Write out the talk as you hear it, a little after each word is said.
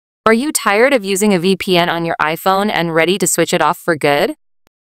Are you tired of using a VPN on your iPhone and ready to switch it off for good?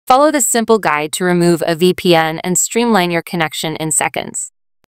 Follow this simple guide to remove a VPN and streamline your connection in seconds.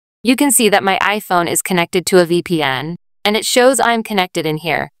 You can see that my iPhone is connected to a VPN, and it shows I'm connected in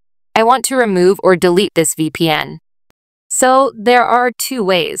here. I want to remove or delete this VPN. So there are two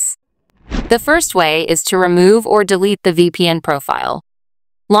ways. The first way is to remove or delete the VPN profile.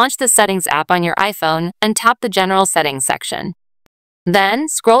 Launch the Settings app on your iPhone and tap the General Settings section. Then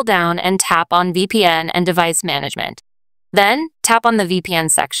scroll down and tap on VPN and Device Management. Then tap on the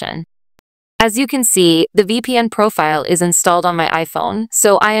VPN section. As you can see, the VPN profile is installed on my iPhone,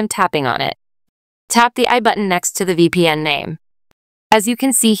 so I am tapping on it. Tap the I button next to the VPN name. As you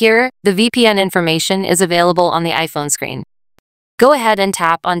can see here, the VPN information is available on the iPhone screen. Go ahead and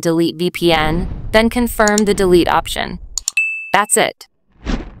tap on Delete VPN, then confirm the delete option. That's it.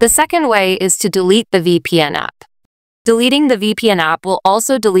 The second way is to delete the VPN app. Deleting the VPN app will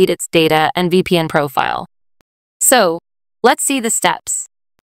also delete its data and VPN profile. So, let's see the steps.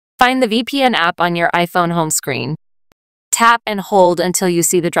 Find the VPN app on your iPhone home screen. Tap and hold until you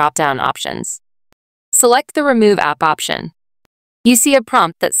see the drop-down options. Select the Remove App option. You see a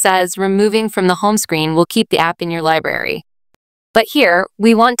prompt that says removing from the home screen will keep the app in your library. But here,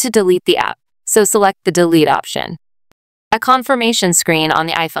 we want to delete the app, so select the Delete option. A confirmation screen on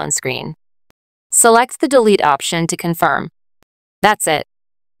the iPhone screen. Select the Delete option to confirm. That's it.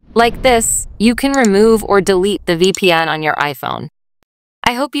 Like this, you can remove or delete the VPN on your iPhone.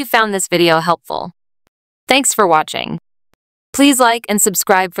 I hope you found this video helpful. Thanks for watching. Please like and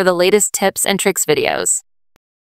subscribe for the latest tips and tricks videos.